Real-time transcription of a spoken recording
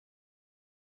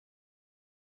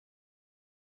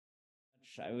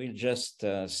much. I will just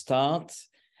start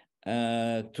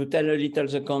to tell a little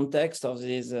the context of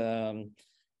this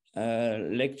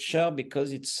lecture,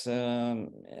 because it's the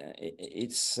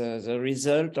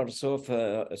result also of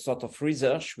a sort of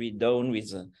research we done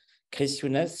with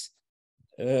Younes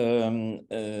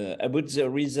about the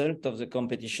result of the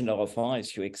competition Europan,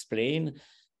 as you explained.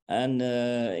 And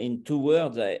in 2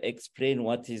 words, I explain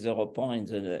what is Europan in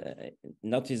the,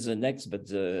 not in the next, but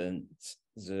the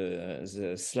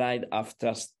slide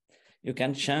after. You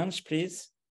can change, please.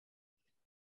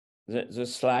 The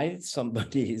slide,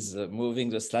 somebody is moving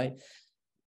the slide.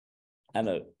 I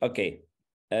know, okay,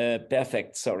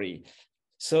 perfect, sorry.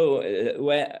 So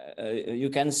where you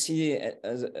can see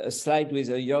a slide with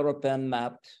a European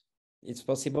map. It's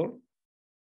possible?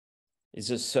 It's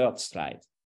the 3rd slide.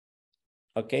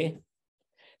 Okay.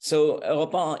 So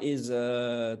Europan is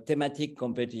a thematic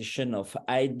competition of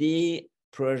idea,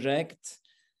 project,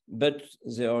 but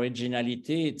the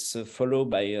originality, it's followed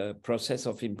by a process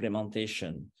of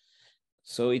implementation.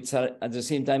 So it's at the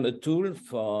same time a tool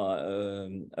for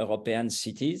European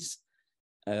cities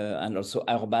and also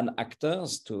urban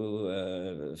actors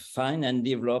to find and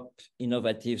develop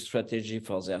innovative strategy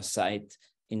for their site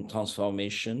in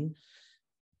transformation.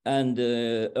 And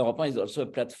Europan is also a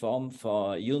platform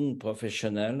for young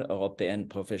professionals, European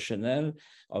professionals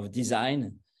of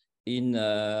design in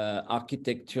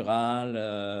architectural,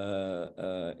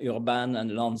 urban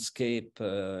and landscape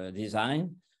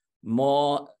design.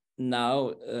 More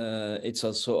now, it's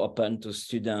also open to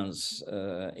students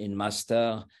in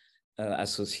master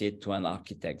associate to an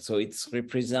architect. So it's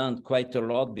represent quite a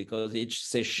lot, because each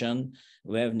session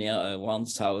we have near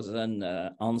 1,000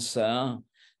 answers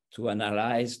to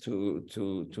analyze,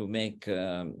 to make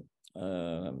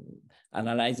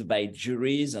analyzed by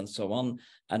juries and so on.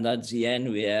 And at the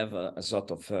end, we have a sort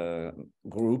of a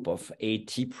group of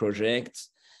 80 projects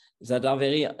that are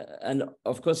very, and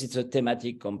of course, it's a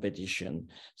thematic competition.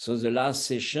 So the last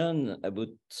session, about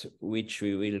which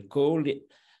we will call it,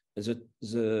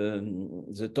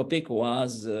 the topic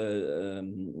was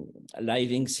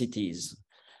living cities.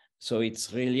 So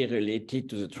it's really related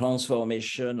to the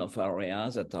transformation of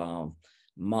areas that are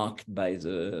marked by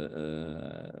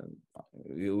the,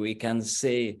 we can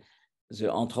say, the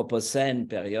Anthropocene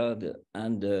period,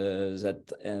 and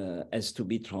that has to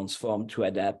be transformed to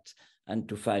adapt and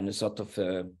to find a sort of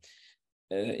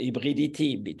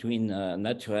hybridity between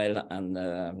natural and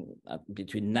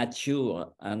between nature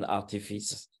and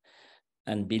artifice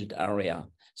and built area.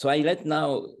 So I let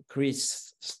now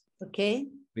Chris okay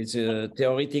with a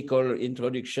theoretical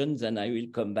introduction, then I will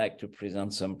come back to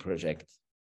present some projects.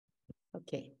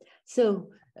 Okay,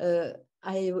 so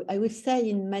I would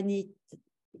say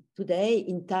today,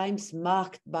 in times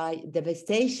marked by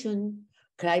devastation,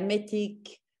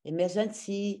 climatic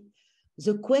emergency,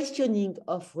 the questioning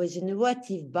of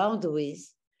regenerative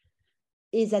boundaries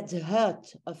is at the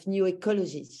heart of new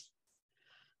ecologies.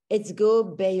 It's go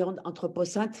beyond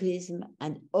anthropocentrism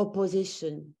and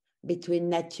opposition between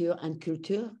nature and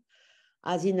culture,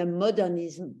 as in a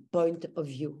modernism point of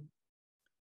view.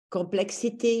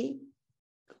 Complexity,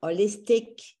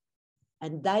 holistic,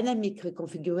 and dynamic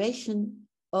reconfiguration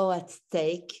are at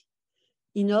stake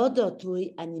in order to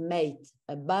reanimate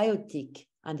a biotic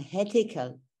and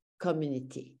ethical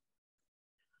community.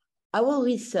 Our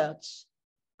research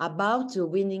about the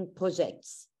winning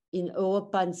projects in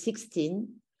Europan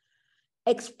 16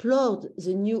 explored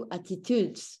the new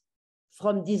attitudes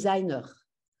from designers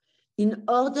in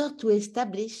order to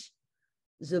establish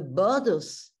the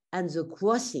borders and the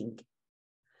crossing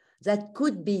that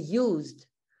could be used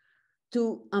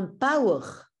to empower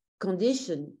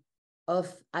conditions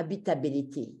of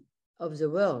habitability of the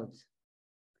world.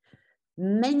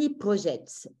 Many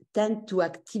projects tend to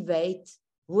activate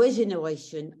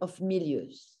regeneration of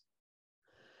milieux.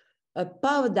 A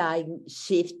paradigm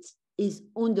shift is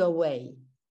underway,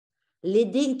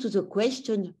 leading to the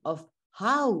question of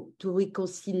how to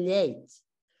reconcile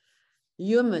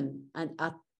human and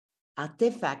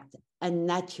artifact and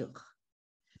nature.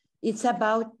 It's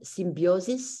about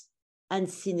symbiosis and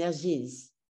synergies.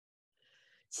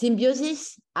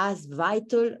 Symbiosis has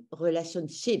vital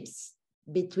relationships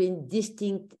between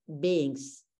distinct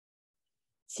beings.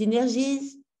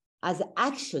 Synergies as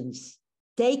actions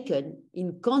taken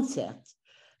in concert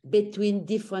between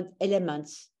different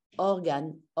elements,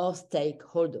 organs, or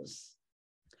stakeholders.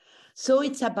 So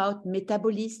it's about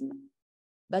metabolism,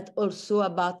 but also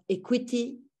about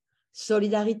equity,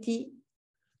 solidarity,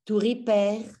 to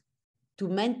repair, to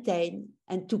maintain,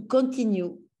 and to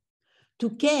continue to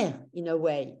care in a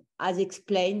way, as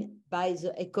explained by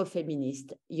the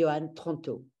ecofeminist Johan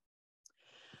Tronto.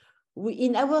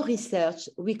 in our research,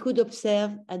 we could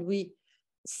observe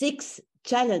 6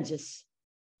 challenges,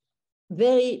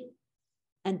 very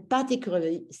and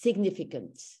particularly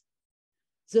significant.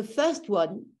 The first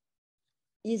one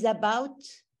is about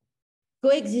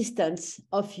coexistence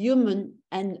of human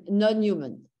and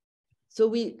non-human. So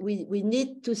we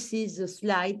need to see the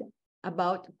slide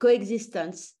about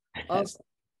coexistence of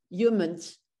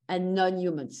humans and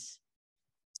non-humans.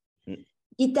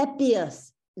 It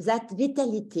appears that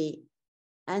vitality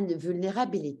and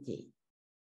vulnerability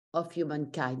of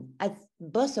humankind, as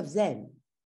both of them,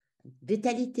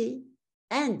 vitality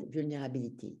and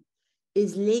vulnerability,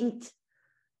 is linked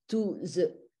to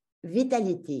the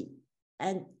vitality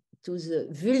and to the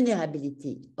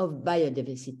vulnerability of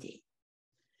biodiversity.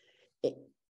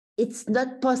 It's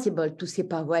not possible to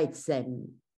separate them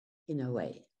in a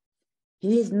way.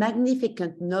 In his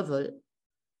magnificent novel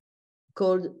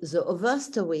called The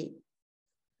Overstory,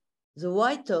 the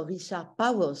writer Richard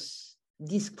Powers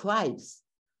describes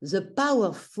the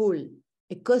powerful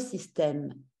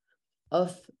ecosystem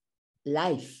of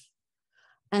life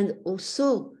and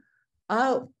also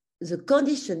how the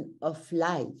conditions of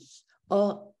life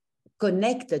are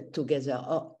connected together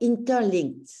or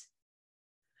interlinked.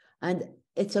 And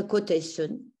it's a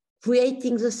quotation: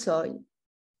 creating the soil,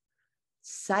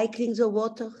 cycling the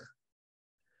water,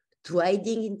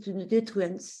 trading into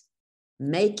nutrients,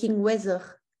 making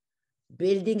weather,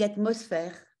 building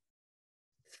atmosphere,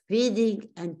 feeding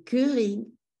and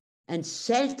curing and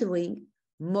sheltering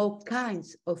more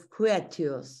kinds of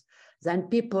creatures than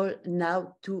people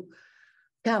now to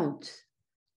count,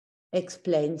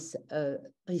 explains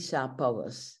Richard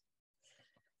Powers.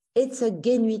 It's a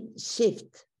genuine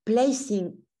shift,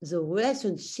 placing the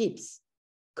relationships,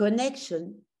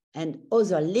 connection, and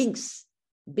other links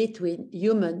between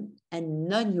human and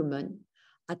non-human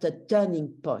at a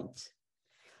turning point.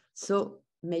 So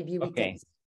maybe we can.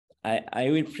 I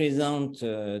will present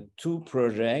 2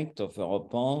 projects of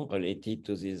Europe related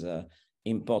to this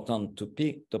important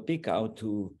topic, how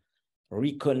to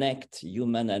reconnect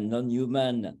human and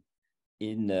non-human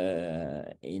in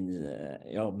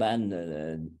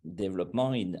urban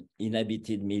development, in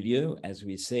inhabited milieu, as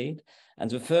we said. And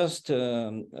the first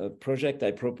project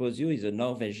I propose you is a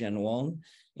Norwegian one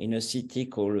in a city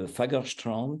called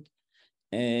Fagerstrand.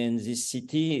 And this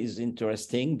city is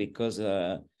interesting because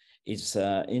it's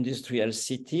an industrial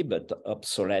city, but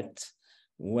obsolete,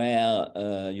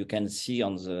 where you can see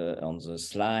on the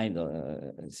slide,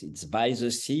 it's by the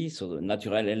sea, so the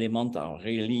natural elements are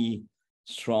really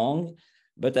strong.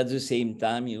 But at the same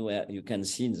time, you can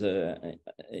see in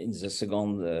the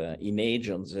second image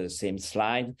on the same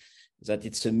slide that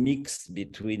it's a mix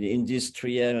between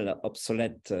industrial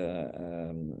obsolete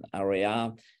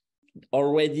area,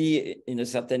 already in a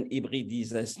certain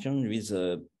hybridization with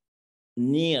a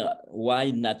near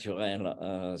wide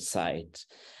natural site.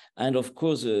 And of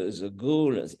course, the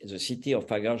goal, the city of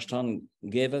Fagerstrand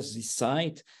gave us this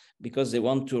site because they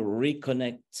want to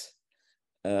reconnect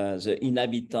the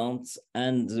inhabitants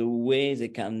and the way they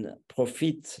can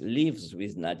live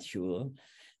with nature.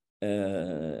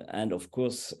 And of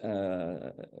course,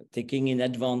 taking in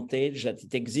advantage that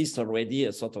it exists already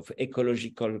a sort of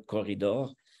ecological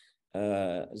corridor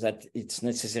that it's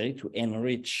necessary to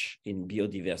enrich in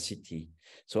biodiversity.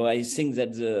 So I think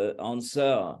that the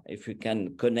answer, if we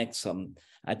can connect some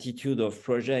attitude of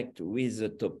project with the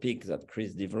topic that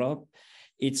Chris developed,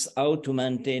 it's how to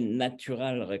maintain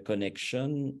natural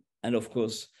reconnection and of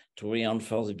course to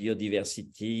reinforce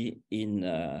biodiversity in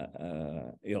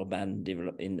urban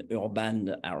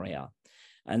area.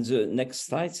 And the next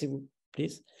slide,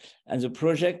 please. And the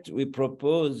project we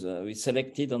propose, we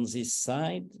selected on this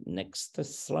side, next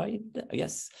slide,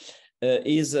 yes,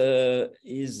 is a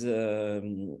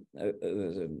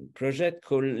project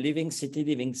called Living City,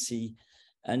 Living Sea.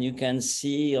 And you can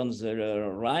see on the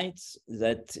right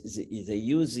that they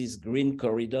use this green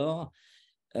corridor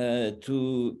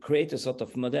to create a sort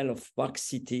of model of park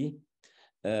city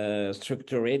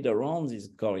structured around this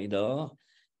corridor,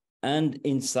 and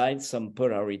inside some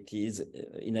polarities,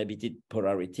 inhabited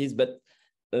polarities, but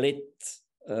let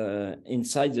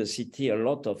inside the city a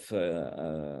lot of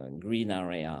green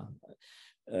area.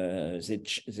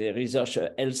 They research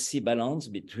a healthy balance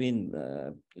between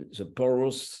the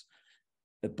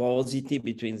porosity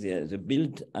between the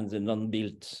built and the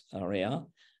non-built area.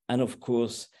 And of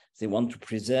course, they want to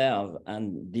preserve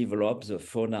and develop the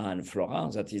fauna and flora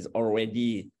that is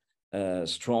already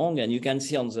strong. And you can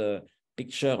see on the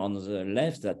picture on the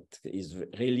left that is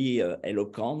really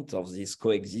eloquent of this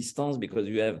coexistence, because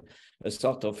you have a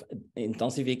sort of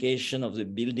intensification of the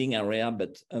building area,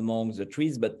 but among the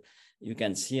trees. But you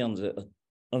can see on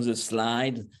the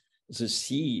slide the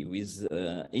sea with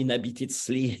inhabited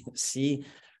sea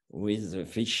with the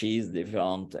fishes,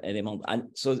 different elements. And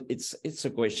so it's a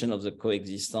question of the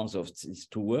coexistence of these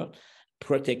two worlds,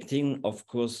 protecting, of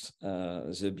course,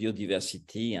 the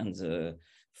biodiversity and the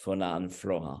fauna and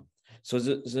flora. So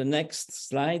the next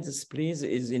slide, please,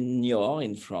 is in Niort,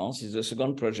 in France. It's the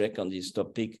second project on this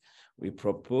topic we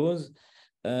propose,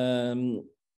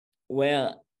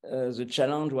 where the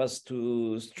challenge was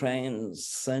to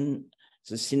strengthen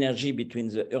the synergy between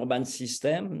the urban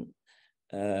system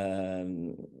at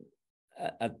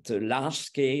a large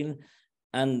scale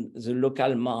and the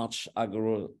local marsh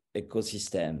agro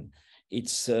ecosystem.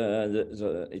 It's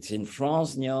in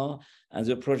France now, and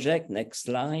the project, next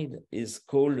slide, is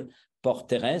called Port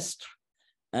Terrestre,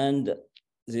 and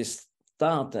they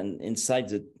start, and inside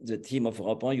the team of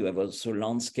Reboris, you have also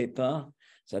landscaper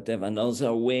that have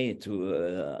another way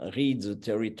to read the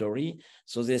territory.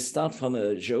 So they start from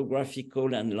a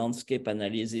geographical and landscape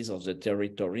analysis of the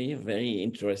territory, very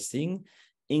interesting,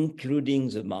 including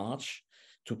the marsh,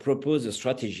 to propose a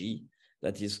strategy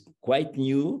that is quite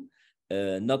new,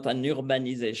 not an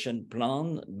urbanization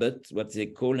plan, but what they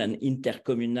call an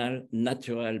intercommunal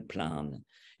natural plan.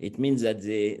 It means that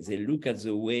they look at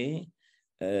the way,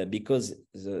 because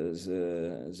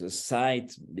the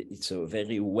site, it's a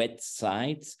very wet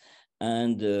site,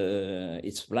 and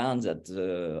it's planned that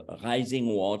the rising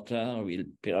water will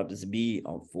perhaps be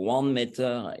of 1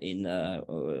 meter in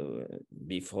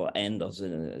before end of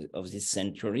this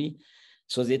century.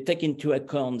 So they take into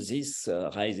account this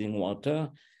rising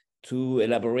water to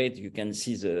elaborate. You can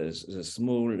see the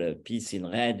small piece in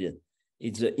red.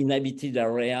 It's the inhabited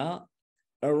area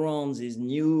around this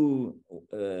new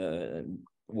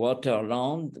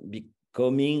waterland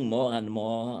becoming more and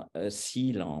more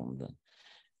sea land.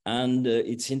 And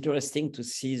it's interesting to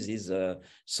see this,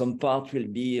 some part will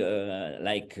be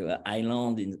like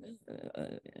island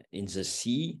in the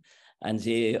sea, and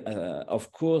they,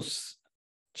 of course,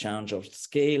 change of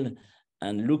scale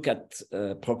and look at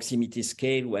proximity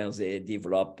scale, where they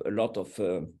develop a lot of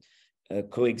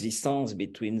coexistence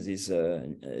between this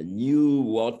new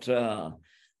water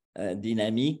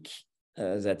dynamic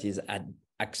that is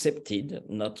accepted,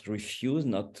 not refused,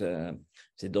 not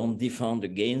they don't defend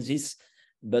against this,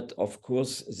 but of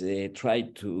course they try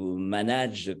to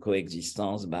manage the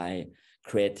coexistence by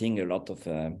creating a lot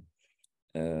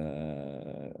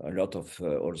of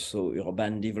also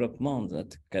urban development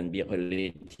that can be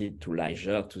related to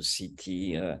leisure, to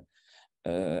city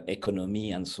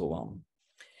economy, and so on.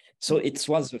 So it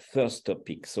was the first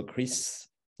topic. So Chris,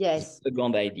 yes, the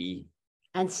second idea.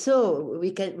 And so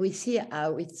we see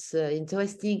how it's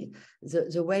interesting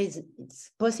the ways it's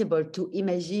possible to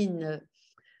imagine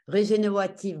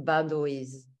regenerative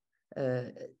boundaries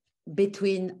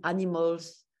between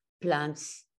animals,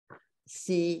 plants,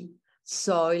 sea,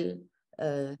 soil,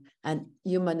 and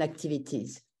human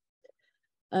activities.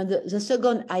 And the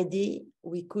second idea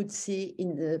we could see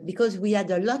because we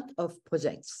had a lot of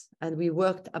projects and we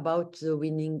worked about the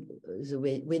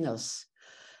winners.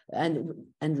 And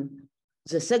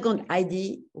the second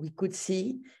idea we could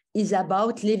see is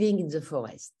about living in the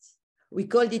forest. We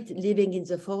called it living in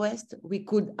the forest. We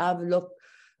could have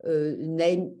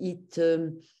named it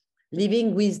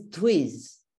living with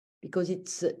trees, because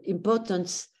it's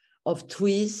importance of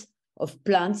trees, of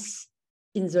plants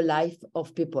in the life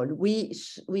of people. We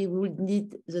would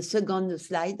need the second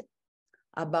slide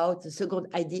about the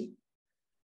second idea.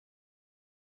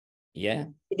 Yeah.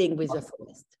 Living with the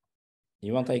forest.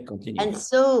 You want I continue? And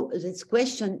so this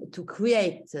question to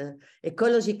create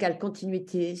ecological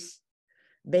continuities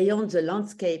beyond the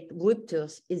landscape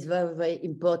ruptures is very, very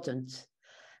important.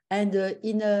 And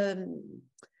we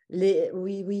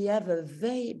have a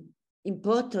very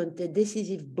important and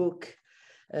decisive book,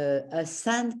 a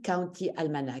Sand County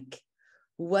Almanac,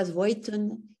 was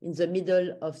written in the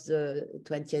middle of the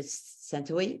 20th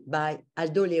century by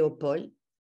Aldo Leopold,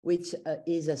 which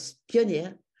is a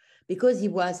pioneer, because he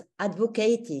was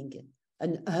advocating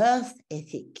an earth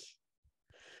ethic.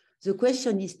 The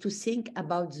question is to think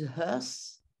about the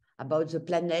earth, about the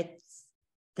planet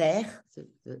Terre,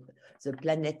 the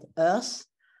planet Earth,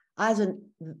 as a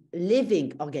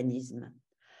living organism.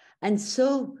 And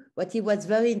so what he was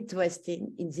very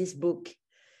interesting in this book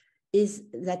is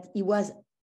that he was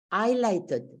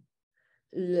highlighting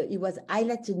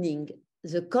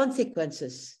the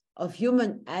consequences of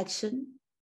human action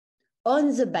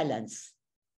on the balance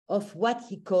of what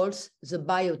he calls the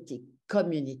biotic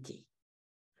community.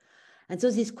 And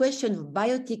so this question of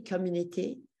biotic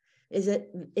community is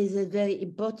a very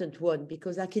important one,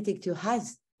 because architecture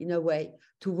has, in a way,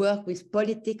 to work with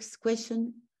politics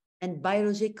question, and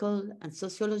biological and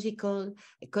sociological,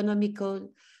 economical,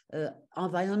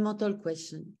 environmental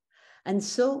question. And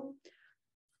so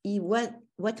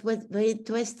what was very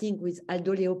interesting with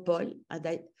Aldo Leopold,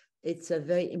 and it's a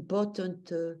very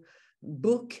important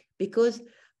book, because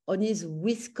on his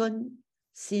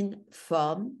Wisconsin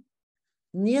farm,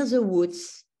 near the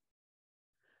woods,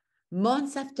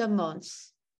 months after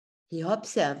months, he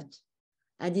observed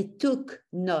and he took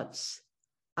notes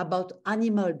about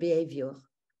animal behavior,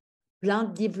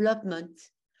 plant development,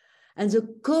 and the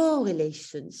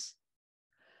correlations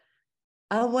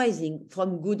arising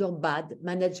from good or bad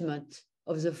management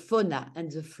of the fauna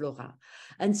and the flora.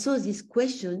 And so this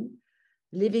question,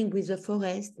 living with the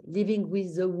forest, living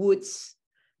with the woods,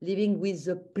 living with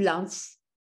the plants,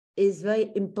 is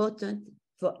very important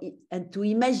for it, and to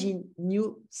imagine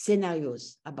new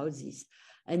scenarios about this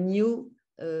and new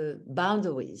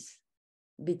boundaries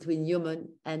between human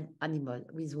and animal,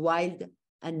 with wild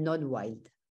and non-wild.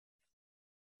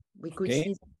 We could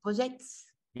see projects.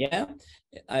 Yeah,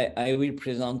 I will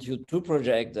present you two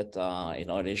projects that are in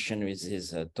relation with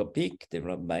this topic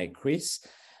developed by Chris.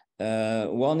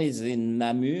 One is in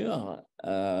Namur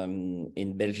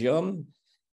in Belgium,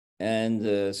 and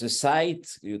the site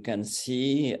you can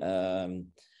see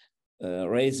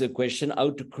raise the question how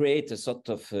to create a sort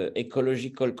of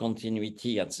ecological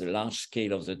continuity at the large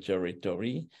scale of the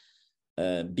territory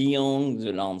beyond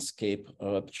the landscape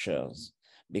ruptures.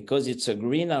 Because it's a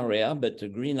green area, but a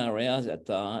green area that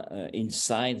are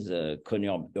inside the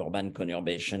urban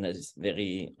conurbation as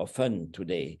very often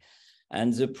today.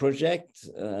 And the project,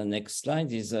 next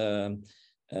slide, is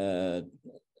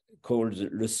called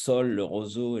Le Sol, le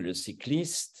Roseau et le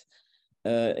Cycliste.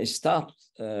 It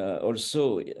starts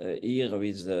also here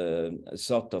with a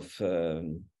sort of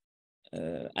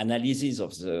analysis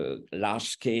of the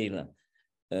large-scale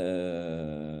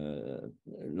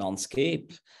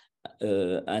landscape,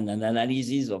 and an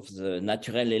analysis of the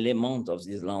natural element of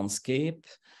this landscape.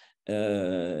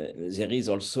 There is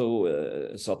also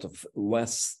a sort of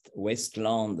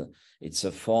wasteland. It's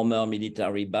a former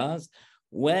military base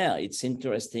where it's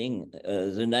interesting,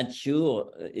 the nature,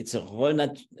 it's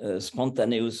a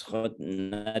spontaneous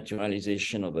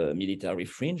naturalization of a military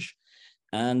fringe.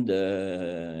 And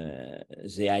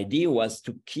the idea was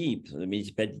to keep the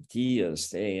municipality,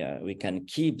 say, we can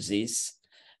keep this,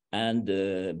 and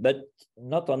but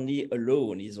not only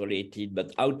alone, isolated,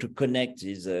 but how to connect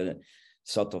this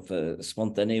sort of a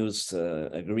spontaneous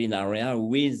green area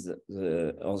with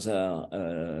the other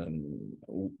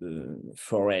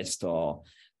forest or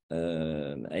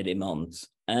elements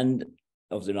and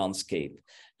of the landscape.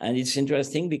 And it's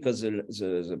interesting because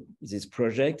this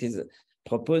project is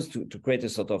proposed to create a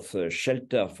sort of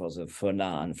shelter for the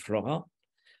fauna and flora,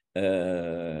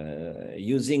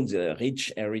 using the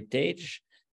rich heritage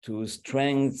to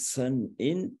strengthen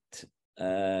it,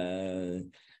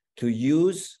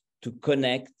 to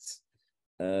connect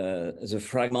the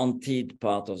fragmented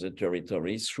part of the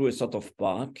territory through a sort of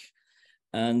park.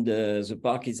 And the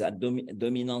park is a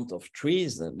dominant of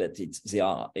trees, but they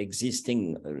are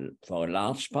existing for a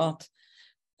large part.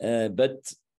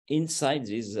 But inside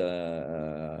this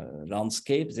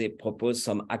landscape, they propose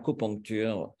some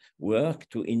acupuncture work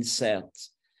to insert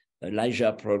a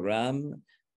leisure program.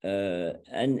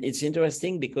 And it's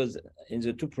interesting because in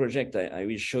the two projects I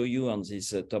will show you on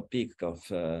this topic of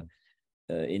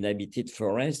inhabited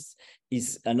forests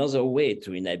is another way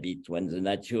to inhabit when the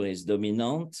nature is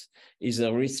dominant, is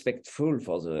respectful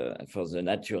for the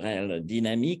natural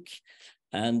dynamic.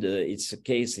 And it's a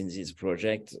case in this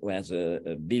project where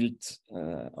the built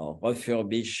or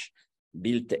refurbished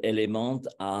built elements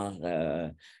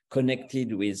are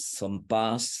connected with some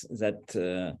paths that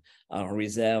are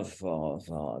reserved for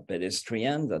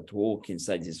pedestrians that walk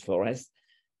inside this forest,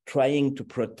 trying to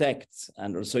protect.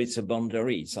 And also it's a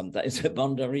boundary. Sometimes a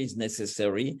boundary is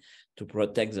necessary to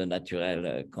protect the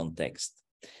natural context.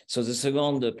 So the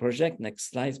second project, next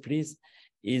slide, please,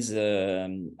 is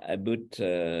about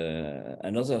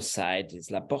another site.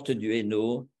 It's La Porte du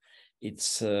Hainaut.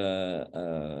 It's,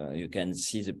 you can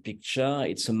see the picture.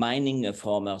 It's a mining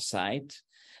former site,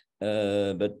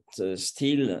 but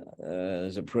still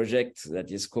the project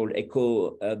that is called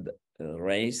Eco Hub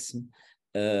Race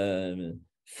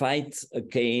fights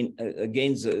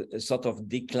against a sort of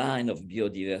decline of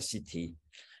biodiversity.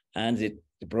 And it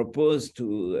proposed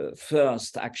to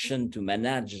first action to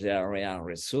manage the area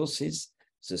resources,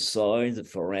 the soil, the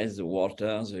forest, the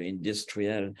water, the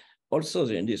industrial, also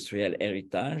the industrial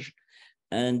heritage,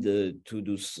 and to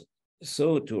do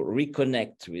so to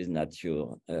reconnect with nature,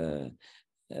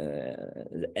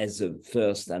 as the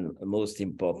first and most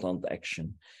important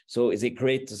action. So they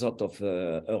create a sort of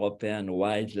European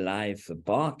wildlife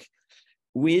park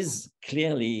with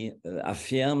clearly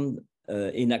affirmed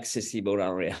inaccessible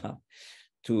area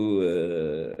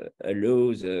to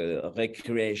allow the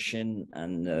recreation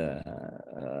and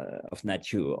of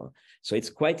nature. So it's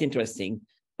quite interesting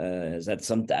that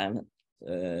sometimes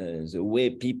the way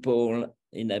people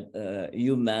in a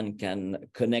human can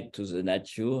connect to the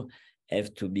nature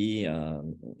have to be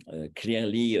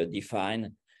clearly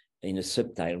defined in a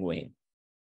subtle way.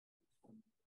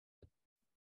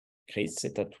 Chris,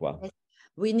 c'est à toi.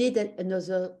 We need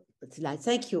another slide.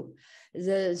 Thank you.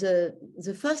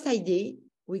 The first idea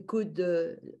we could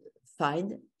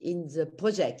find in the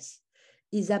projects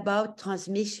is about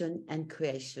transmission and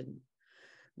creation.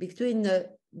 Between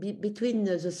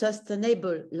the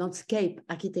sustainable landscape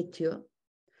architecture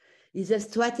is a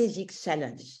strategic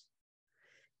challenge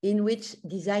in which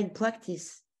design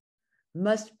practice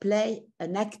must play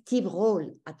an active role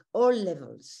at all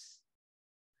levels,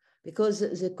 because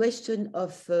the question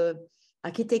of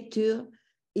architecture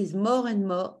is more and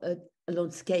more a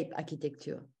landscape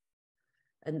architecture.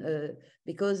 And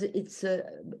because it's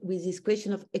with this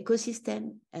question of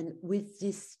ecosystem and with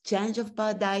this change of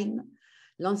paradigm,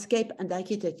 landscape and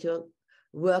architecture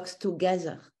works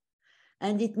together.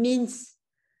 And it means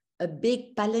a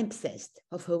big palimpsest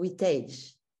of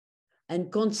heritage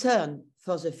and concern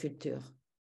for the future.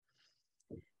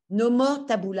 No more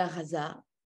tabula rasa,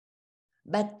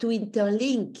 but to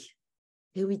interlink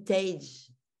heritage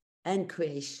and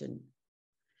creation.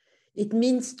 It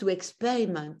means to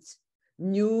experiment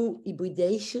new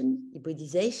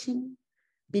hybridization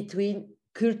between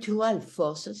cultural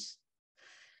forces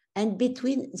and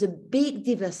between the big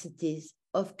diversities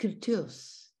of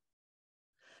cultures,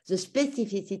 the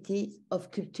specificities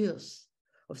of cultures,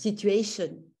 of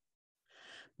situation,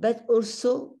 but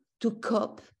also to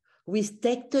cope with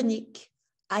tectonic,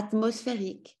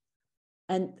 atmospheric,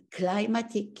 and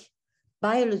climatic,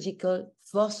 biological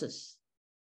forces.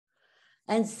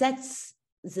 And that's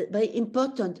very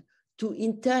important to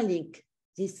interlink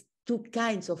these two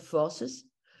kinds of forces,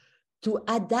 to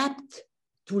adapt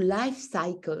to life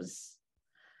cycles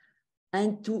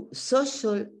and to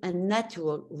social and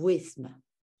natural rhythm.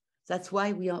 That's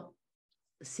why we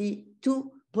see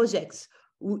two projects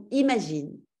who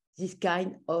imagine this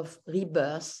kind of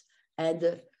rebirth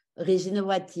and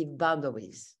regenerative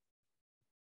boundaries.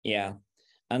 Yeah,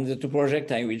 and the two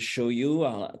projects I will show you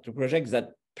are two projects that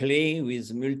play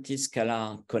with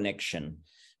multiscalar connection,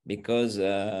 because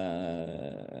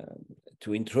to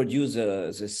introduce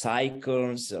the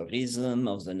cycles, the rhythm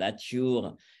of the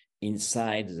nature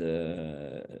inside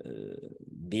the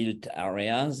built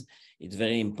areas, it's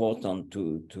very important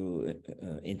to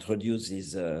introduce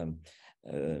this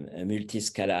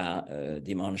multiscalar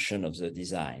dimension of the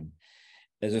design.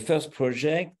 The first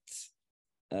project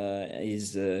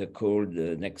is called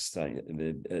next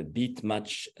beat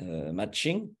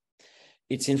matching.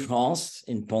 It's in France,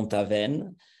 in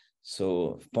Pont-Aven.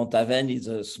 So Pont-Aven is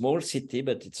a small city,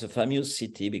 but it's a famous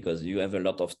city because you have a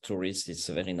lot of tourists. It's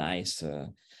very nice.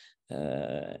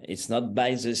 It's not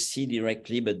by the sea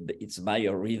directly, but it's by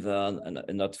a river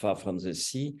and not far from the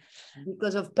sea.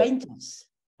 Because of painters.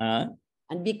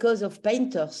 And because of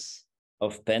painters.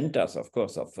 Of painters, of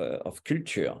course, of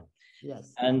culture.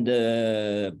 Yes. And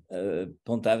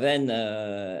Pont-Aven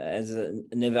has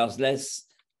nevertheless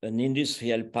an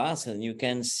industrial path, and you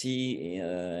can see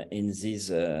in this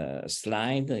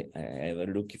slide, I have a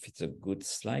look if it's a good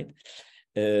slide.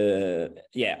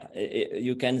 Yeah,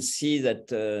 you can see that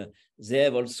they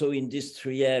have also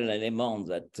industrial elements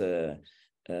that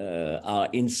are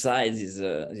inside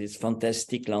this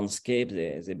fantastic landscape,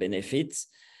 the benefits.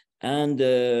 And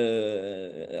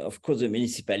of course, the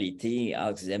municipality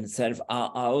asks themselves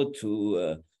how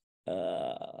to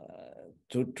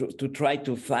try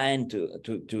to find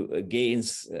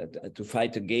to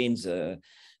fight against the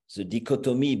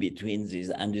dichotomy between these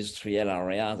industrial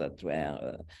areas that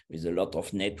were with a lot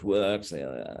of networks,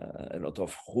 a lot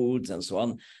of roads and so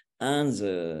on, and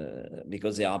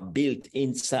because they are built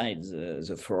inside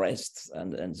the forests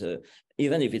and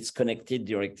even if it's connected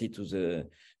directly to the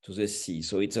sea.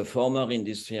 So it's a former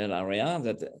industrial area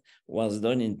that was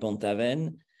done in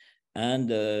Pont-Aven. And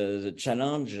the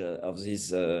challenge of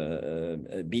this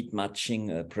beat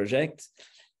matching project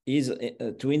is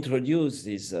to introduce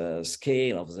this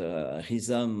scale of the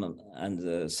rhythm and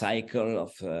the cycle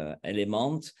of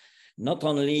elements, not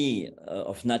only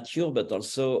of nature, but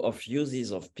also of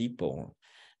uses of people.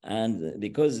 And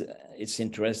because it's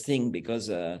interesting, because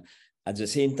At the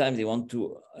same time, they want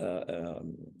to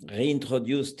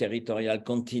reintroduce territorial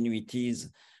continuities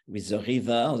with the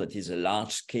river, that is a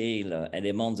large-scale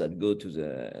element that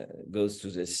goes to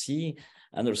the sea,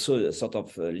 and also a sort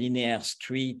of linear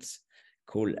street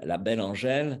called La Belle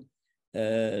Angèle.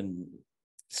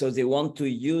 So they want to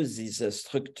use these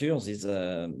structures, this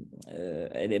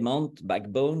element,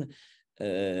 backbone,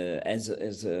 as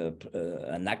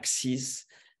an axis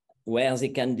where they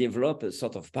can develop a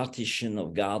sort of partition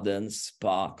of gardens,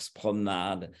 parks,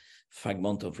 promenade,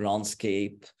 fragment of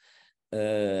landscape,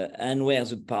 and where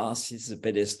the passes, the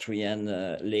pedestrian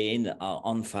lane are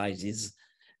emphasizes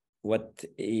what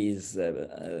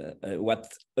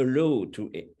allow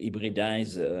to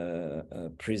hybridize,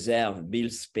 preserve,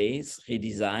 build space,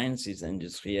 redesign this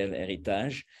industrial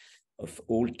heritage of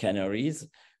old canneries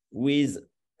with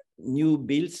new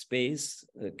build space,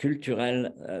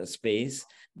 cultural space,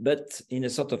 but in a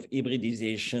sort of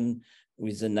hybridization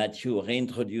with the nature,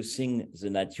 reintroducing the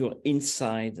nature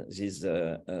inside this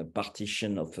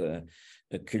partition of a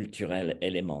cultural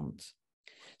element.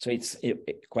 So it's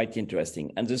quite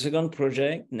interesting. And the second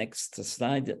project, next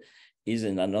slide, is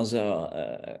in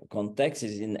another context,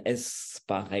 is in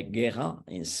Esparreguera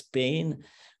in Spain.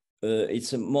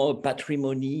 It's a more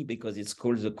patrimony because it's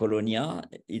called the Colonia.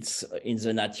 It's in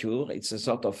the nature. It's a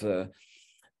sort of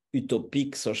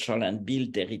utopic social and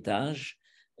built heritage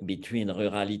between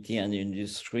rurality and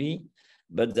industry,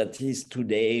 but that is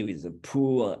today with a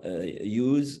poor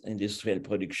use, industrial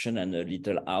production and a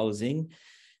little housing.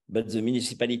 But the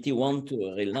municipality want to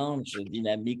relaunch the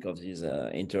dynamic of this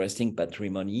interesting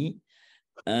patrimony.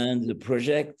 And the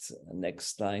project,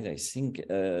 next slide, I think,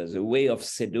 the Way of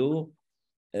Sedo,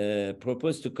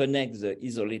 proposed to connect the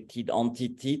isolated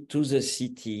entity to the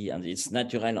city and its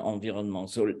natural environment.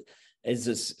 So as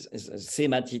the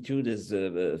same attitude as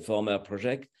the former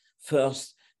project,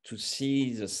 first to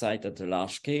see the site at a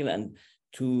large scale and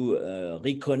to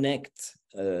reconnect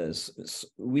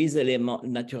with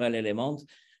natural elements,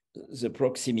 the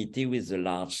proximity with the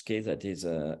large scale that is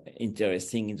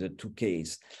interesting in the two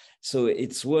cases. So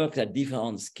it's worked at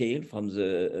different scale from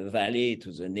the valley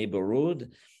to the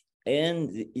neighborhood, and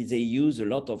they use a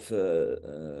lot of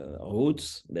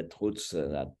routes,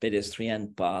 that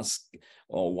pedestrian paths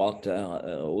or water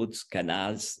routes,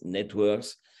 canals,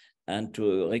 networks, and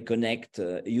to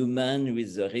reconnect human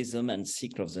with the rhythm and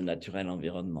cycle of the natural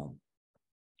environment.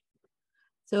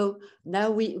 So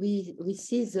now we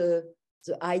see the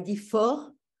idea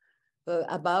 4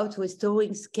 about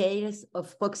restoring scales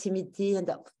of proximity and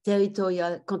of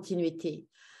territorial continuity.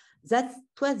 That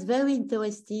was very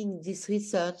interesting, this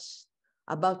research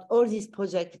about all these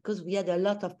projects, because we had a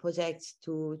lot of projects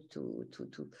to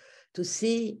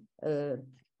see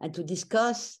and to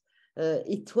discuss.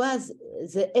 It was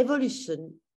the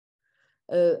evolution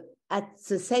at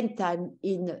the same time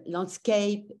in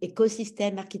landscape,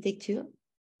 ecosystem architecture,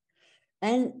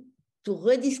 and to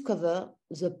rediscover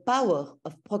the power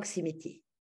of proximity.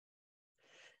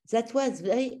 That was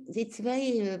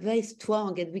very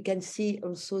strong, and we can see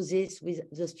also this with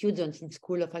the students in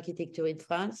School of Architecture in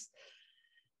France,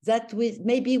 that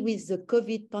maybe with the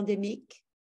COVID pandemic,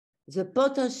 the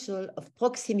potential of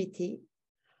proximity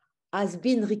has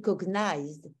been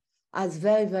recognized as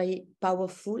very, very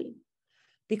powerful,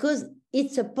 because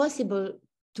it's possible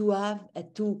to have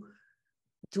to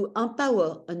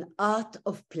empower an art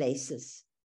of places.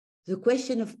 The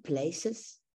question of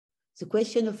places, the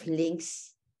question of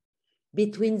links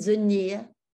between the near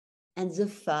and the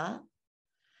far,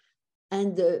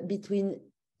 and between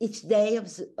each day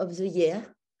of the year,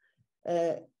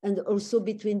 and also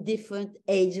between different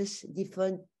ages,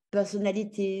 different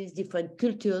personalities, different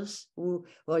cultures who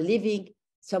are living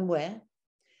somewhere.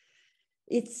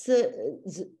 It's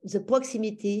the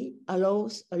proximity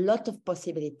allows a lot of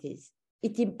possibilities.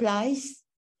 It implies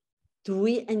to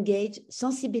re-engage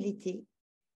sensibility,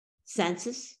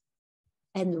 senses,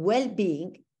 and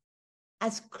well-being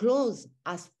as close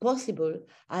as possible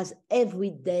as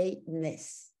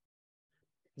everydayness.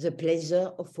 The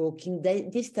pleasure of walking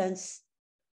distance,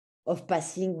 of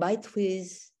passing by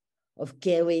trees, of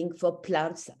caring for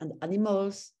plants and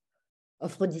animals,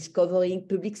 of rediscovering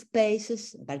public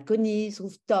spaces, balconies,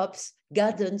 rooftops,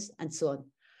 gardens, and so on.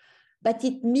 But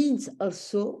it means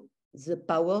also the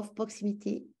power of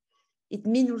proximity. It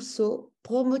means also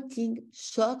promoting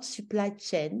short supply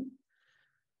chain,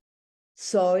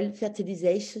 soil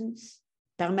fertilizations,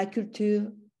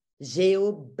 permaculture,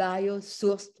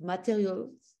 bio-sourced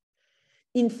materials.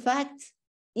 In fact,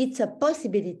 it's a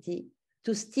possibility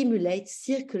to stimulate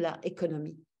circular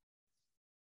economy.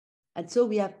 And so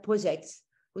we have projects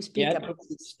who speak Yeah, about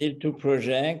this. still two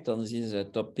projects on this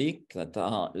topic that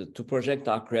are, two projects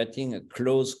are creating a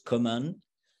closed common,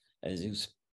 as you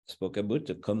spoke about,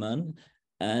 the common,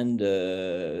 and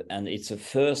it's a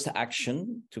first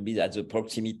action to be at the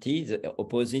proximity, the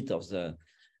opposite of the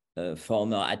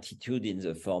former attitude in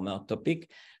the former topic,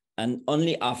 and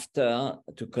only after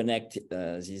to connect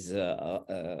this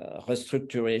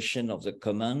restructuration of the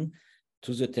common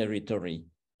to the territory.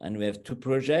 And we have two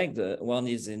projects. One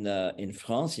is in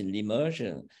France, in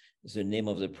Limoges. The name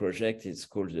of the project is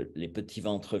called Les Petits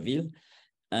Ventrevilles.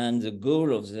 And the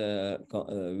goal of the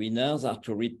winners are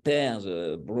to repair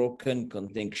the broken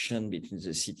connection between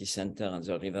the city center and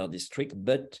the river district,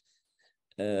 but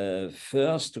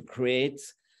first to create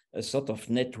a sort of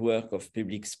network of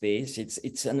public space.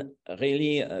 It's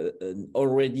really an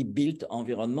already built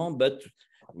environment, but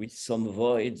with some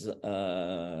voids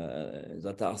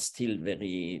that are still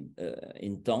very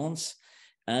intense,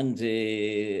 and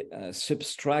they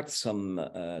subtract some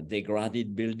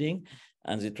degraded building,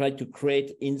 and they try to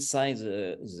create inside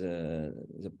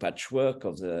the patchwork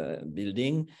of the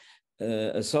building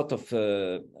a sort of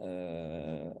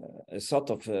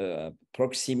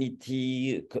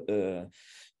proximity,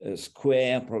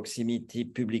 square proximity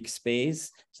public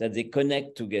space that they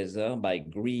connect together by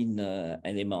green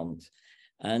element.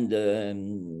 And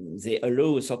they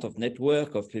allow a sort of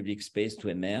network of public space to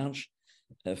emerge,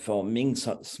 forming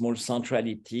small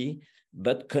centrality,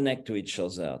 but connect to each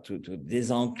other, to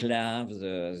desenclave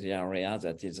the area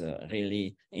that is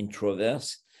really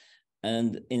introverse,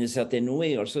 and in a certain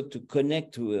way also to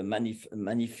connect to a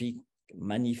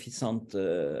magnificent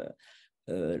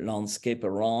landscape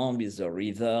around with a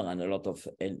river and a lot of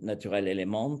natural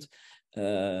elements.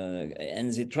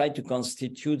 And they try to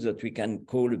constitute that we can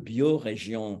call a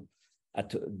bioregion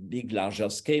at a big, larger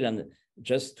scale, and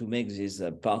just to make this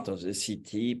part of the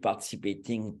city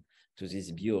participating to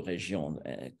this bioregion,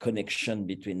 connection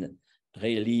between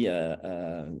really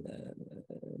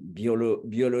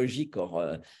biologic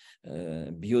or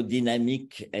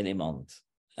biodynamic element.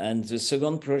 And the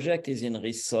second project is in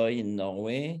Risøy in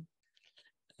Norway,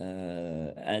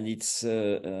 and it's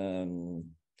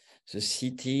the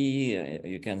city,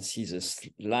 you can see the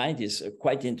slide is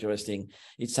quite interesting.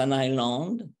 It's an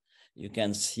island, you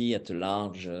can see at a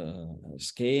large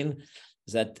scale,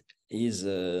 that is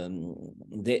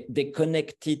they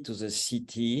connected to the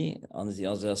city on the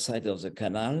other side of the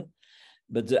canal,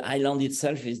 but the island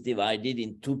itself is divided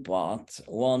in two parts.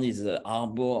 One is the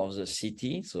harbor of the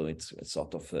city, so it's a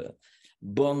sort of a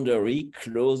boundary,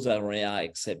 closed area,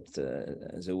 except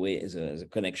the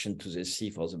connection to the sea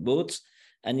for the boats.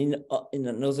 And in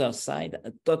another side,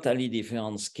 a totally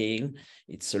different scale.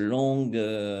 It's a long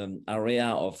area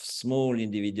of small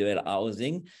individual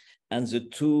housing, and the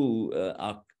two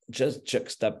are just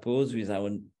juxtaposed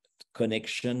without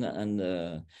connection.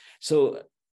 And so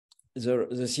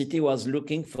the city was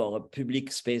looking for a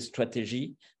public space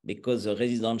strategy because the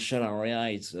residential area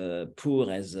is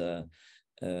poor as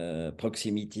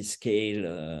proximity scale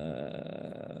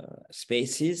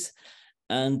spaces,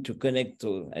 and to connect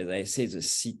to, as I say, the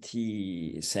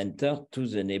city center to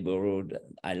the neighborhood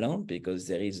island, because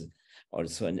there is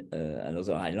also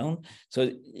another island. So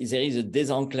there is a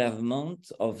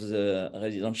desenclavement of the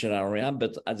residential area,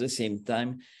 but at the same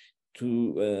time,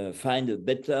 to find a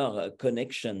better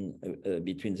connection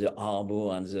between the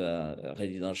harbor and the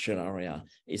residential area.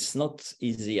 It's not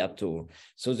easy at all.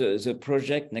 So the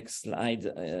project, next slide,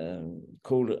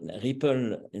 called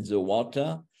Ripple in the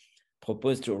Water,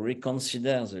 proposed to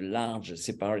reconsider the large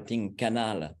separating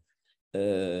canal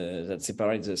that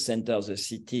separates the center of the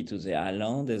city to the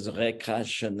island as a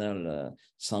recreational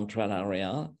central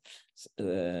area,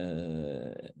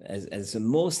 as the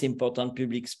most important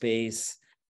public space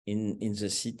in the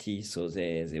city. So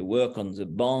they work on the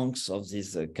banks of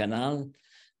this canal,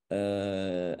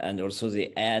 and also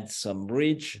they add some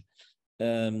bridge,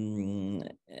 and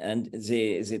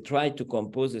they try to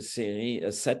compose a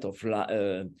set of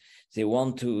they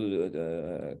want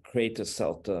to create a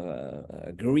sort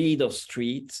of grid of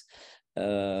streets,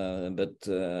 but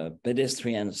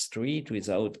pedestrian street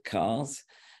without cars,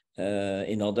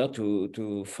 in order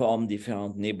to form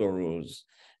different neighborhoods.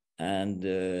 And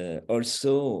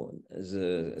also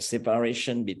the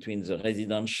separation between the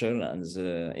residential and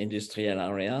the industrial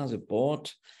area, the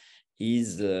port,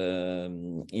 is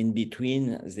in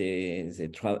between.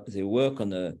 They work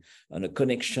on a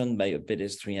connection by a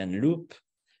pedestrian loop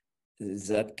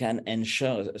that can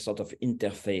ensure a sort of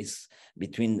interface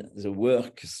between the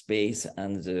work space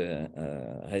and the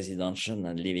residential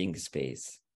and living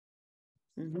space.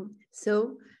 Mm-hmm.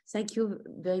 So thank you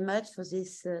very much for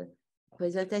this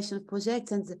presentation of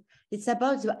projects, and it's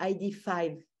about the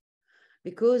ID5,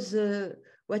 because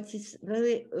what is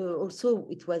very also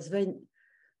it was very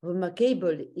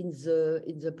remarkable in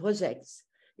the projects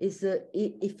is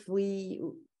if we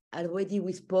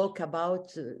spoke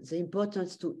about the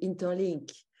importance to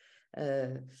interlink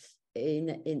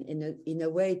in a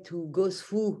way to go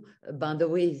through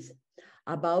boundaries,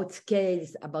 about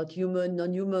scales, about human,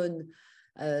 non-human.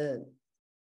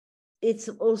 It's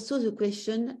also the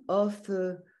question of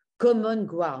common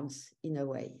grounds in a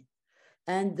way.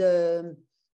 And the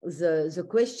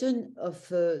question of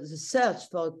the search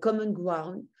for common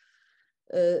ground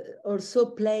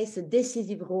also plays a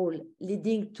decisive role,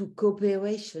 leading to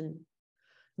cooperation,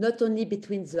 not only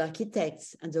between the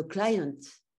architects and the client,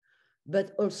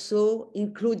 but also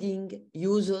including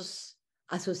users,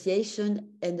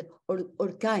 association, and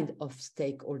all kinds of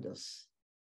stakeholders.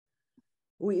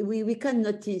 We can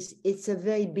notice it's a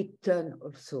very big turn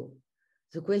also.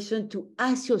 The question to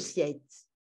associate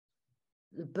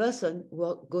the person who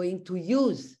are going to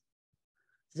use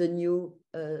the new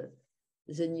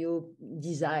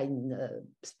design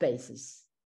spaces.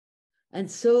 And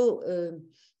so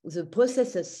the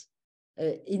processes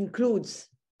includes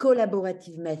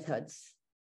collaborative methods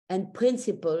and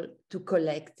principle to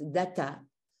collect data,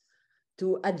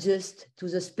 to adjust to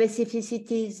the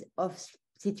specificities of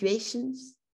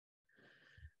situations,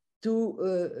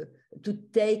 to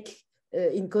take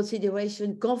in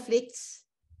consideration conflicts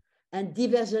and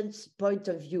divergent point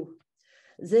of view.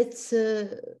 That's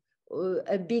a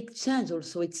big change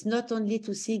also. It's not only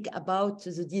to think about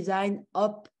the design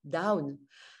up, down,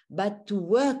 but to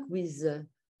work with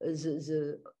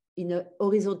in a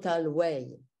horizontal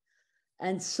way.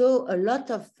 And so a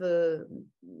lot of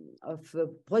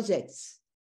projects,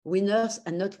 winners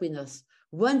and not winners,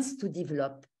 wants to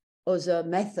develop other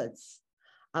methods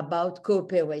about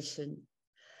cooperation.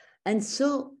 And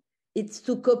so it's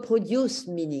to co-produce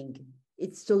meaning.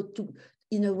 It's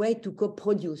in a way to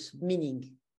co-produce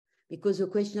meaning, because the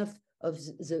question of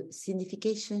the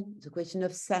signification, the question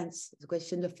of sense, the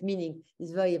question of meaning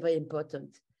is very, very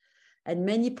important. And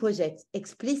many projects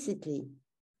explicitly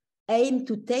aim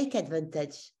to take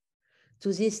advantage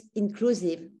to this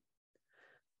inclusive,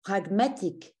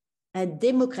 pragmatic, and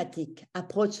democratic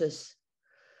approaches,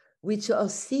 which are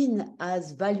seen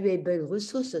as valuable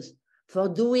resources for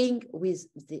doing with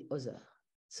the other.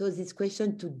 So this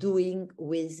question to doing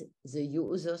with the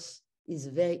users is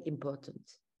very important,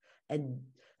 and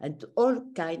to all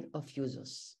kinds of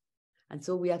users. And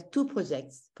so we have two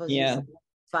projects for these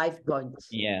 5 points.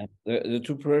 Yeah, the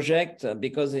two projects,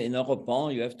 because in Europe,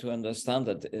 you have to understand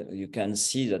that you can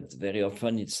see that very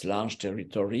often it's large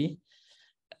territory,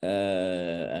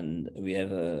 and we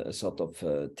have a sort of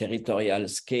territorial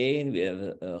scale, we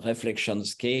have a reflection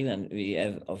scale, and we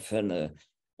have often a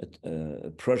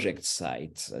project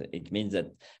site. It means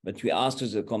that, but we ask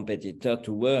the competitor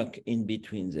to work in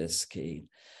between the scale.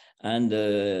 And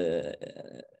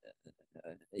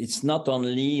it's not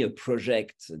only a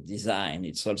project design,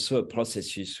 it's also a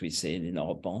processus, we say in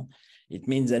Europe. It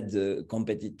means that the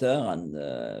competitor and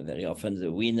very often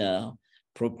the winner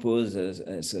proposes,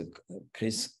 as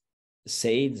Chris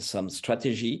said, some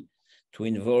strategy to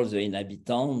involve the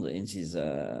inhabitant in this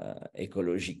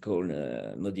ecological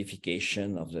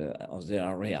modification of the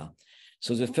area.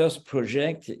 So the first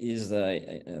project is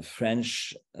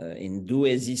French in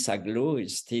Douaisis-Saglo.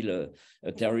 It's still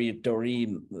a territory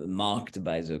marked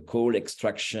by the coal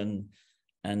extraction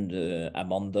and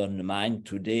abandoned mine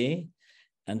today.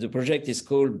 And the project is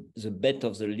called The Bet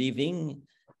of the Living,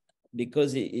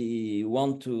 because he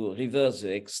wants to reverse the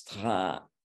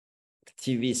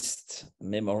extractivist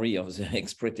memory of the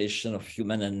exploitation of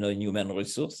human and non-human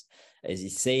resources, as he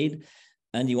said.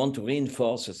 And you want to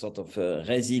reinforce a sort of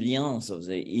resilience of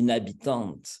the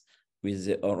inhabitants with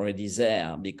the already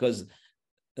there, because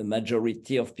a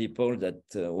majority of people that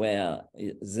were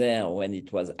there when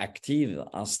it was active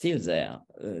are still there,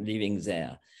 living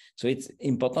there. So it's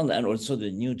important, and also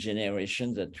the new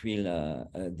generation that will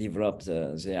develop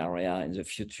the area in the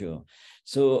future.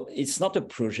 So it's not a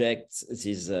project,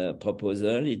 this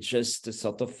proposal, it's just a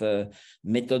sort of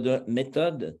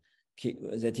method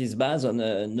that is based on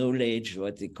knowledge,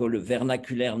 what they call a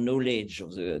vernacular knowledge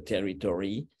of the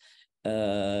territory,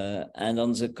 and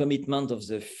on the commitment of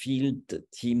the field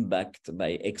team backed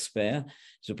by experts.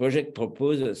 The project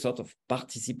proposes a sort of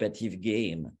participative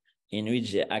game in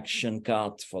which the action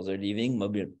card for the living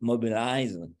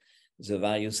mobilize the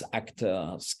various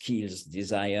actors, skills,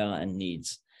 desire, and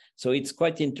needs. So it's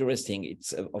quite interesting.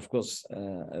 It's, of course,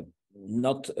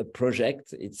 not a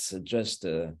project. It's just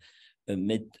a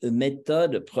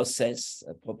method, a process,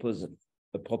 a proposal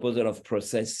of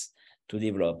process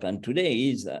develop. And today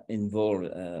is involved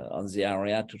on the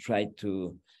area to try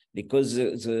to, because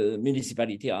the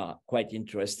municipality are quite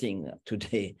interesting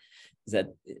today, that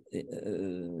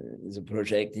the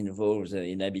project involves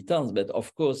inhabitants, but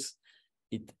of course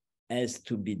it has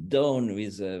to be done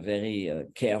with a very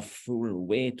careful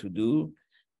way to do,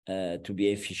 to be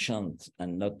efficient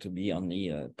and not to be only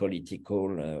a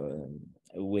political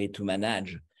way to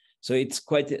manage. So it's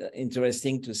quite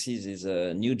interesting to see these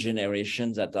new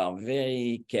generations that are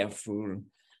very careful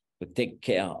to take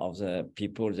care of the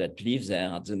people that live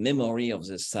there, the memory of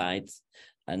the sites,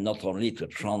 and not only to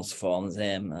transform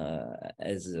them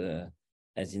as in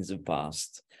the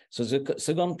past. So the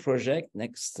second project,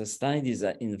 next slide, is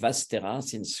in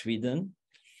Västerås in Sweden,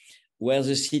 where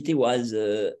the city was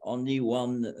only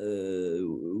one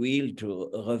wheel to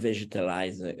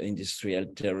revitalize the industrial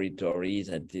territory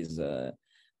that is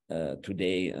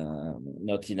today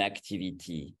not in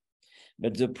activity.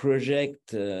 But the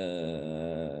project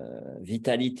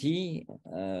Vitality,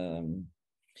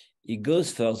 it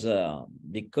goes further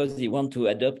because they want to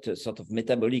adopt a sort of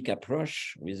metabolic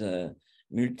approach with a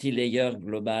multi-layer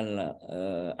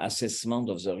global assessment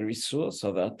of the resource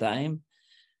over time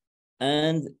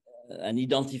and an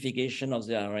identification of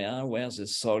the area where the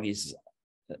soil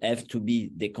have to be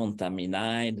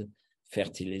decontaminated,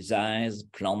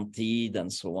 fertilized, planted,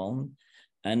 and so on,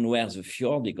 and where the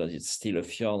fjord, because it's still a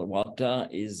fjord, water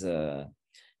is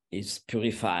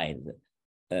purified.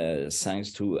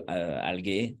 Thanks to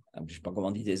algae, je ne sais pas comment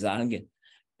on dit des algues,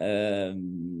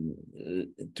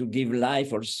 to give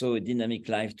life also, a dynamic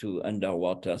life to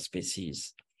underwater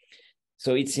species.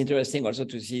 So it's interesting also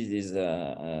to see this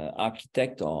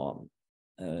architect or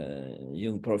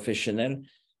young professional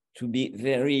to be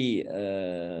very,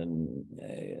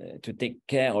 to take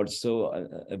care also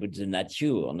about the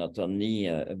nature, not only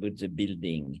about the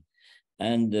building.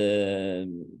 And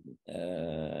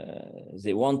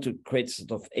they want to create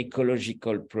sort of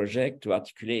ecological project to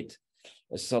articulate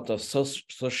a sort of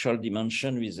social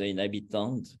dimension with the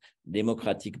inhabitant,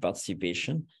 democratic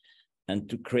participation, and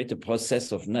to create a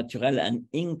process of natural and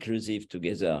inclusive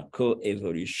together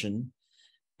co-evolution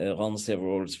around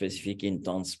several specific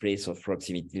intense place of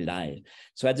proximity life.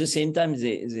 So at the same time,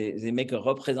 they make a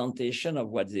representation of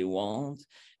what they want,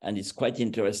 and it's quite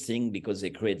interesting because they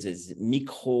create this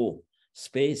micro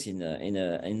space in an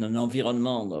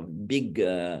environment of big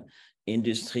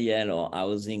industrial or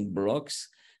housing blocks.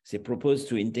 They propose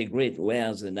to integrate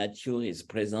where the nature is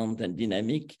present and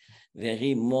dynamic,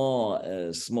 very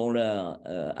more smaller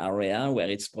area where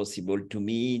it's possible to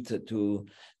meet, to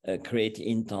create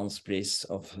intense place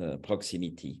of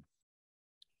proximity.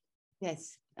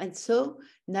 Yes, and so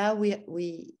now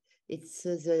it's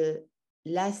the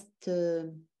last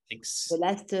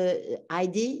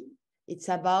idea. It's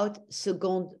about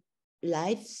second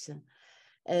lives,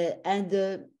 and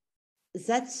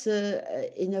that's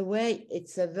in a way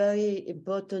it's a very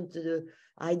important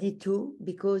idea too,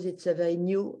 because it's a very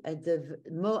new and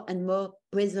more and more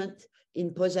present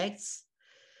in projects.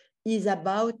 Is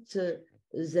about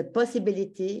the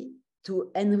possibility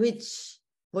to enrich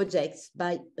projects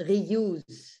by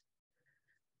reuse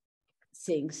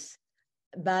things,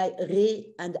 by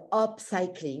and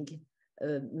upcycling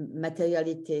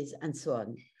materialities and so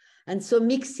on. And so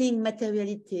mixing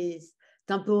materialities,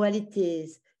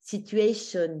 temporalities,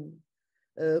 situation,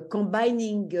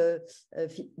 combining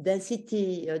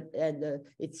density, and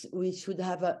we should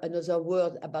have another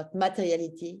word about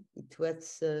materiality. It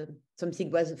was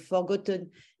something was forgotten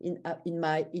in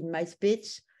my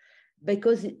speech,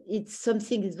 because it's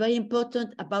something is very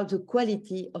important about the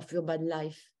quality of urban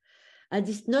life, and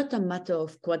it's not a matter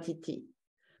of quantity,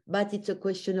 but it's a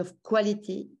question of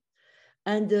quality.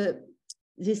 And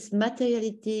this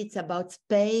materiality, it's about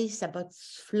space, about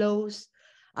flows,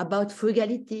 about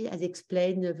frugality, as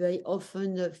explained very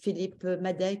often Philippe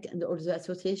Madec and all the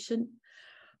association,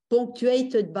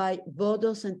 punctuated by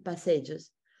borders and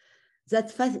passages.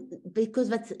 Because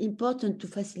that's important to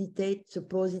facilitate the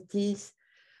posities,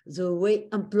 the way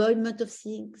employment of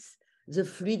things, the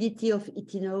fluidity of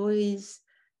itineraries,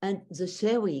 and the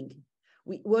sharing.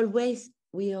 We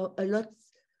are a lot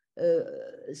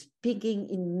speaking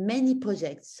in many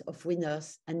projects of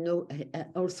winners and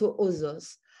also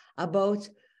others about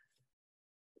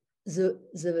the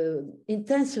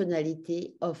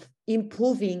intentionality of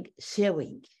improving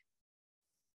sharing.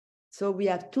 So we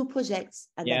have two projects,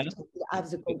 and yeah. I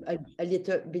have a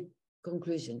little bit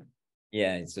conclusion.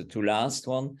 Yeah, it's the two last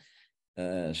one.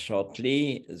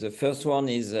 Shortly, the first one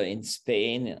is in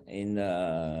Spain, in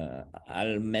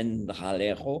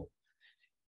Almendralejo.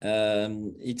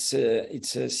 It's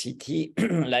a city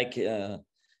like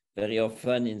very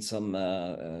often in some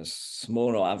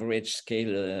small or average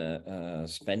scale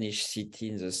Spanish city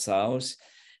in the south,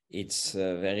 it's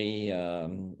very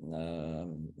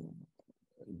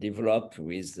developed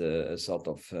with a sort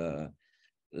of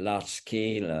large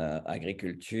scale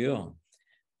agriculture.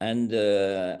 And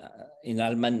in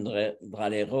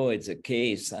Almendralejo, it's a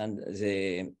case, and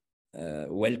they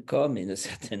welcome in a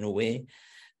certain way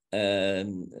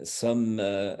some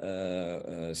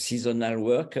seasonal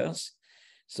workers.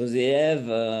 So they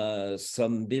have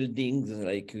some buildings,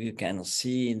 like you can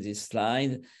see in this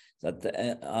slide, that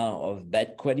are of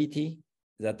bad quality,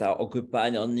 that are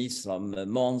occupied only some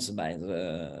months by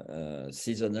the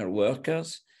seasonal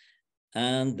workers.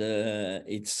 And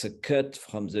it's cut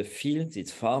from the fields,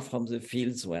 it's far from the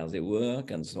fields where they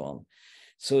work and so on.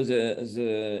 So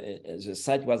the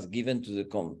site was given to the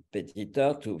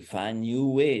competitor to find new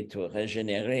way to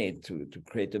regenerate, to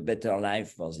create a better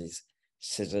life for these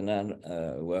seasonal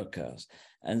workers.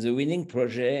 And the winning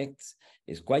project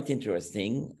is quite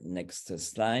interesting, next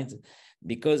slide,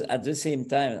 because at the same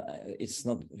time, it's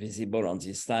not visible on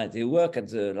this slide, they work at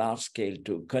the large scale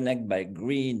to connect by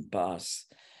green paths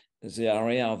the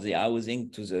area of the housing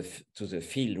to the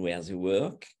field where they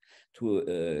work,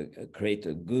 to create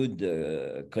a good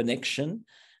connection.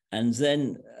 And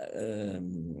then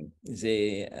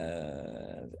they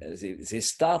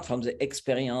start from the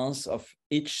experience of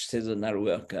each seasonal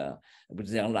worker with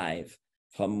their life,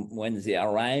 from when they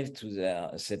arrive to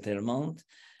their settlement.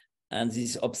 And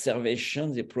this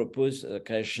observation, they propose a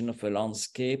creation of a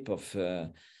landscape of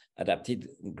adapted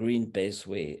green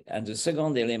pathway. And the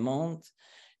second element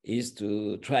is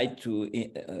to try to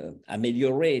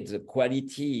ameliorate the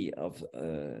quality of,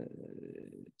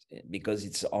 because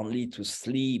it's only to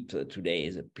sleep today,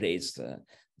 the place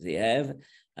they have,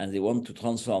 and they want to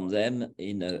transform them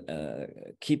in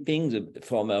keeping the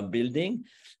former building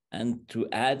and to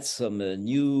add some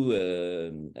new,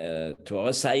 to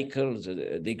recycle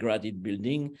the degraded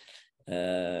building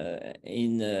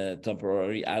in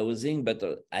temporary housing, but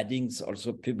adding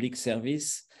also public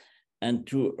service. And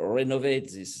to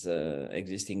renovate this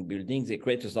existing building, they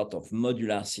create a sort of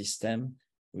modular system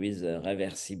with a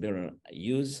reversible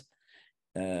use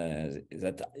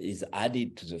that is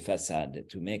added to the facade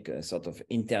to make a sort of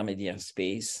intermediate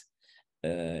space.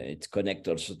 It connects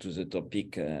also to the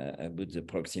topic about the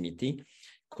proximity,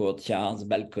 courtyards,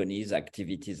 balconies,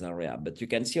 activities area. But you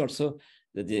can see also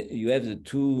that you have the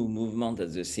two movements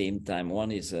at the same time.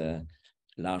 One is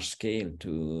large scale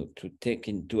to take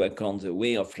into account the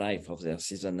way of life of their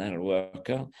seasonal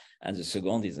worker, and the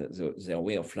second is their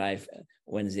way of life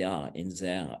when they are in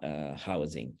their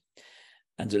housing.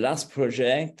 And the last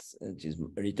project, which is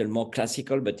a little more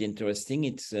classical but interesting,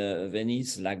 it's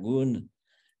Venice Lagoon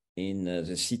in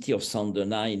the city of San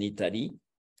Donà in Italy.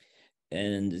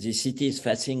 And the city is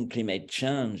facing climate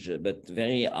change, but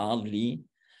very hardly.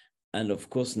 And of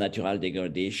course, natural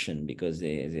degradation, because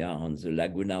they are on the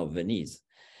Laguna of Venice.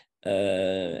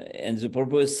 And the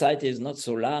proposed site is not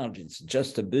so large. It's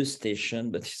just a bus station,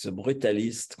 but it's a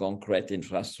brutalist concrete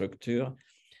infrastructure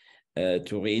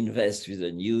to reinvest with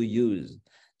a new use.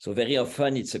 So very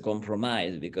often it's a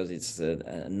compromise because it's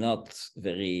not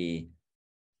very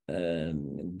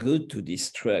good to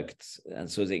destruct. And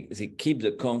so they keep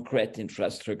the concrete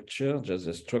infrastructure, just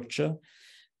the structure,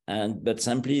 but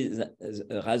simply,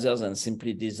 rather than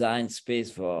simply design space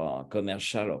for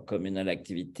commercial or communal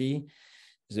activity,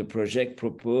 the project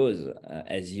proposed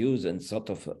as used a sort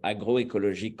of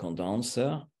agroecologic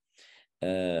condenser,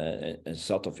 a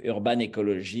sort of urban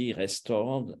ecology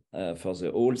restored for the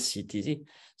whole city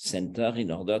center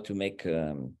in order to make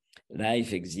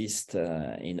life exist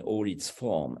in all its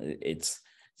form.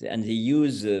 And they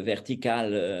use the vertical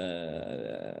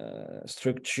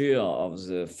structure of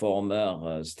the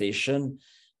former station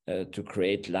to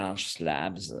create large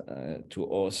slabs to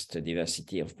host a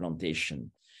diversity of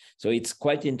plantation. So it's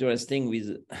quite interesting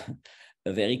with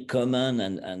a very common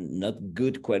and not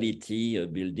good quality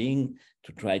building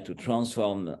to try to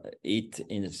transform it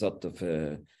in a sort of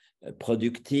a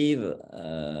productive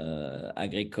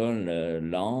agricole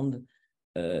land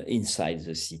inside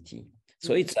the city.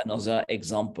 So it's another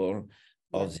example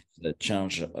of the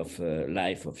change of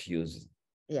life of use.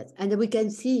 Yes, and we can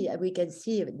see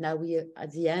now we are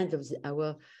at the end of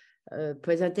our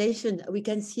presentation. We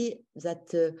can see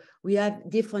that we have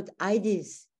different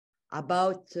ideas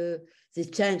about the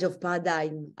change of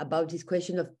paradigm, about this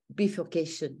question of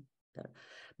bifurcation.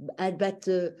 But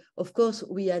of course,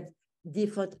 we had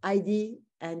different ideas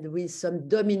and with some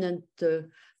dominant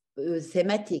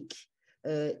thematic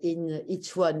in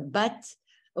each one. But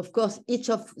of course, each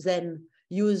of them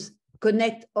use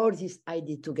connect all these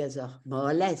ideas together,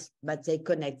 more or less, but they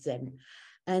connect them.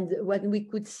 And what we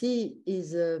could see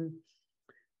is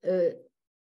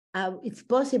how it's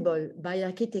possible by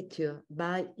architecture,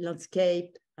 by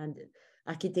landscape and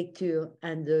architecture,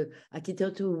 and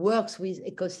architecture works with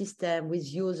ecosystem,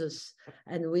 with users,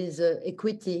 and with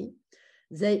equity.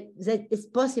 That it's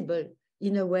possible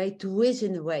in a way to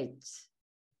regenerate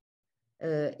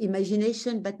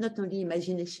imagination, but not only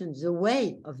imagination, the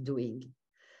way of doing.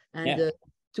 And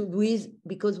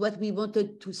because what we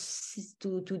wanted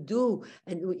to do,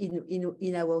 and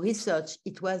in our research,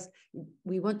 it was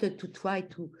we wanted to try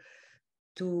to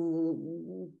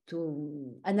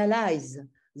analyze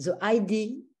the idea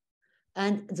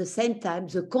and at the same time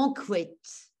the concrete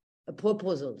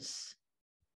proposals.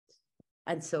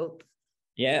 And so,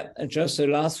 yeah, just a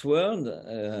last word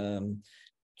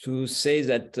to say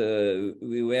that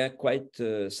we were quite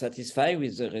satisfied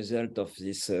with the result of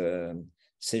this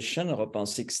session, European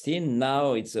 16.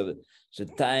 Now it's the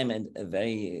time, and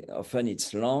very often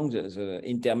it's long, the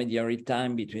intermediary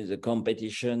time between the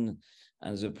competition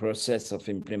and the process of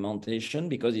implementation,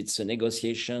 because it's a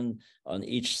negotiation on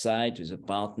each side with a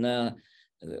partner.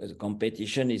 The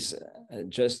competition is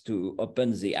just to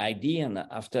open the idea, and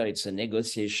after it's a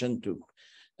negotiation to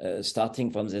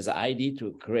starting from this idea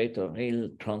to create a real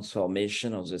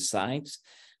transformation of the sites.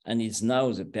 And it's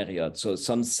now the period. So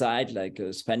some sites, like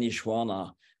a Spanish one,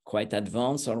 are quite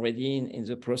advanced already in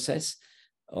the process.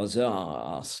 Others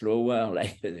are slower,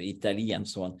 like Italy and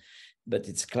so on. But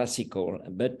it's classical.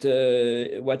 But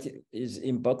what is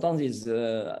important is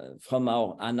from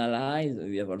our analysis,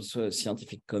 we have also a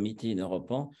scientific committee in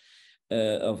Europe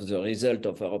of the result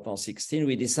of European 16.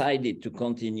 We decided to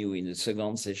continue in the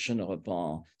second session,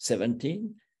 European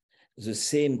 17, the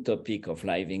same topic of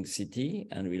living city,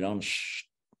 and we launched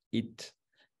it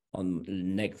on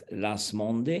last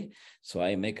Monday. So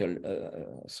I make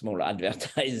a small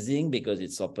advertising because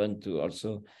it's open to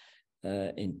also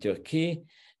in Turkey.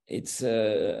 It's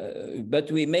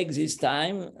but we make this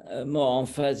time more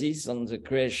emphasis on the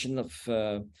creation of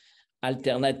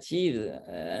alternative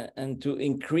and to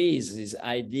increase this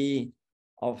idea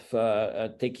of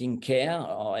taking care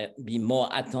or be more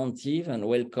attentive and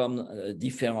welcome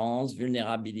difference,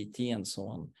 vulnerability, and so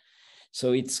on.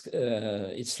 So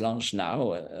it's launched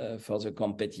now for the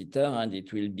competitor, and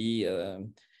it will be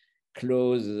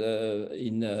closed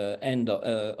in end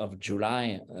of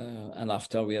July. And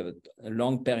after we have a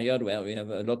long period where we have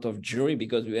a lot of jury,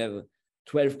 because we have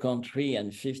 12 countries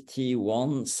and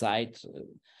 51 sites,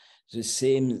 the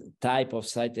same type of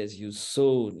site as you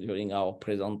saw during our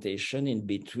presentation. In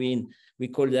between, we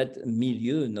call that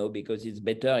milieu, no, because it's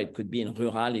better. It could be in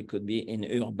rural, it could be in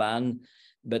urban,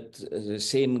 but the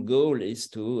same goal is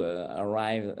to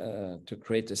arrive to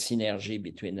create a synergy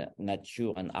between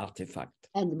nature and artifact.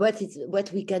 And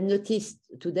what we can notice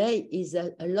today is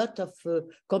that a lot of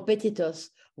competitors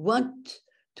want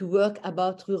to work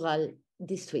about rural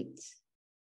districts,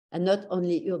 and not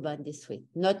only urban district,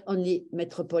 not only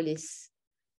metropolis,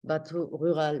 but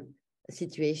rural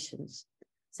situations.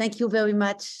 Thank you very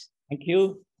much. Thank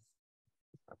you.